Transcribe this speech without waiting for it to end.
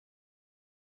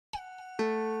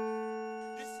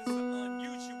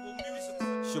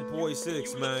It's your boy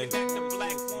Syx, man. It's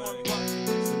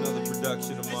another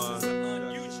production of mine. You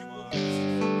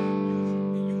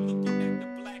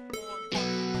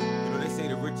know, they say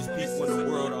the richest people in the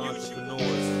world are entrepreneurs.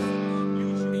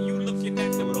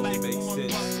 It would only make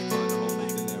sense to find the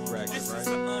homies in that bracket, right?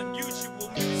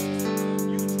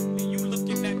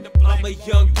 I'm a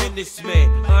young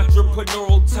businessman,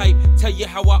 entrepreneurial type. Tell you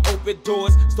how I open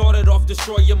doors, started off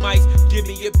destroying mics. Give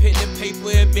me a pen and paper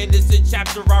and minutes, a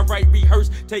chapter I write, rehearse.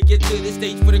 Take it to the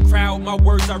stage for the crowd, my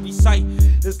words I recite.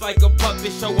 It's like a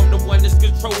puppet show, I'm the one that's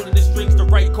controlling the strings. The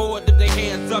right chord, lift their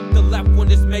hands up, the left one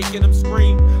is making them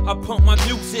scream. I pump my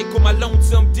music on my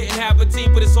lonesome, didn't have a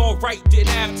team, but it's alright. Didn't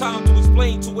have time to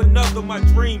explain to another my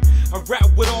dream. I rap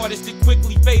with artists that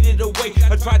quickly faded away.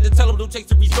 I tried to tell them don't chase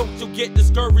the results, you'll get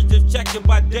discouraged if checking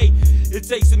by day. It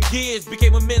takes some years,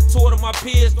 became a mentor to my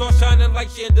peers. Start shining like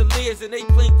chandeliers and they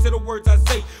cling to the words I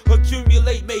say.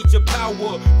 Accumulate major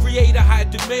power, create a high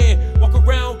demand. Walk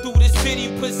around through the city,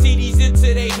 put CDs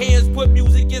into their hands, put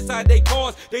music inside their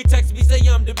cars. They text me, say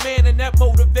I'm the man, and that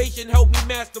motivation helped me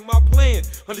master my plan.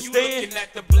 Understand? You looking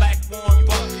at the black one,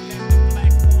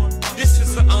 this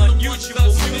is an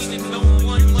unusual music. No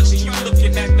one much. You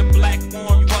looking at the black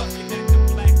one,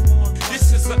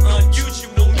 this is an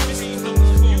unusual music.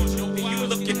 You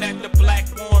looking at the black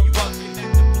one,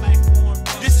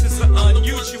 this is an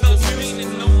unusual music.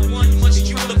 No one much.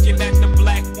 You looking at the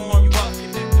black one,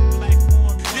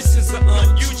 this is an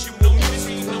unusual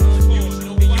music.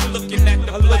 You looking at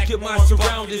the black one. I look at my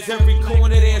surroundings, every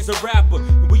corner there's a rapper.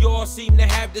 We all seem to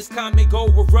have this common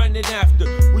goal we're running after.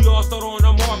 We all start on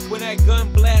our mark when that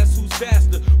gun blasts, who's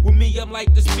faster? With me, I'm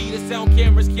like the speed of sound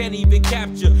cameras can't even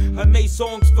capture. I made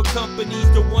songs for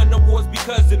companies that won awards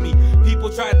because of me. People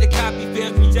tried to copy,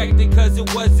 fans rejected cause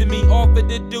it wasn't me. Offered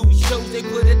to do shows, they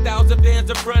put 1,000 fans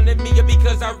in front of me.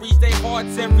 Because I reach their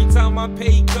hearts every time I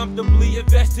paid comfortably.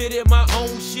 Invested in my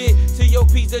own shit.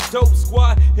 T.O.P's a dope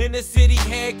squad in the city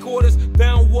headquarters.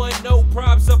 Found one, no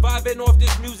problem, surviving off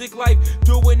this music life.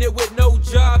 Doing it with no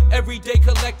job, every day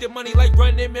collecting money like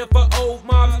running men for old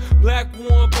mobs. Black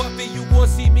Warren Buffett, you gon'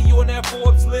 see me on that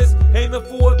Forbes list. Aiming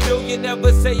for $1 billion,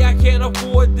 never say I can't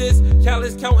afford this.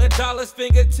 Callous counting dollars,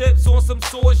 fingertips on some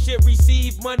sore shit.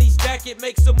 Receive money, stack it,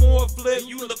 make some more flip.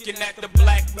 You looking at the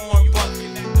black Warren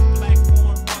Buffett.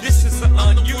 This is an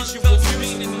unusual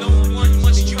music. No one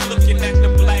much. You looking at the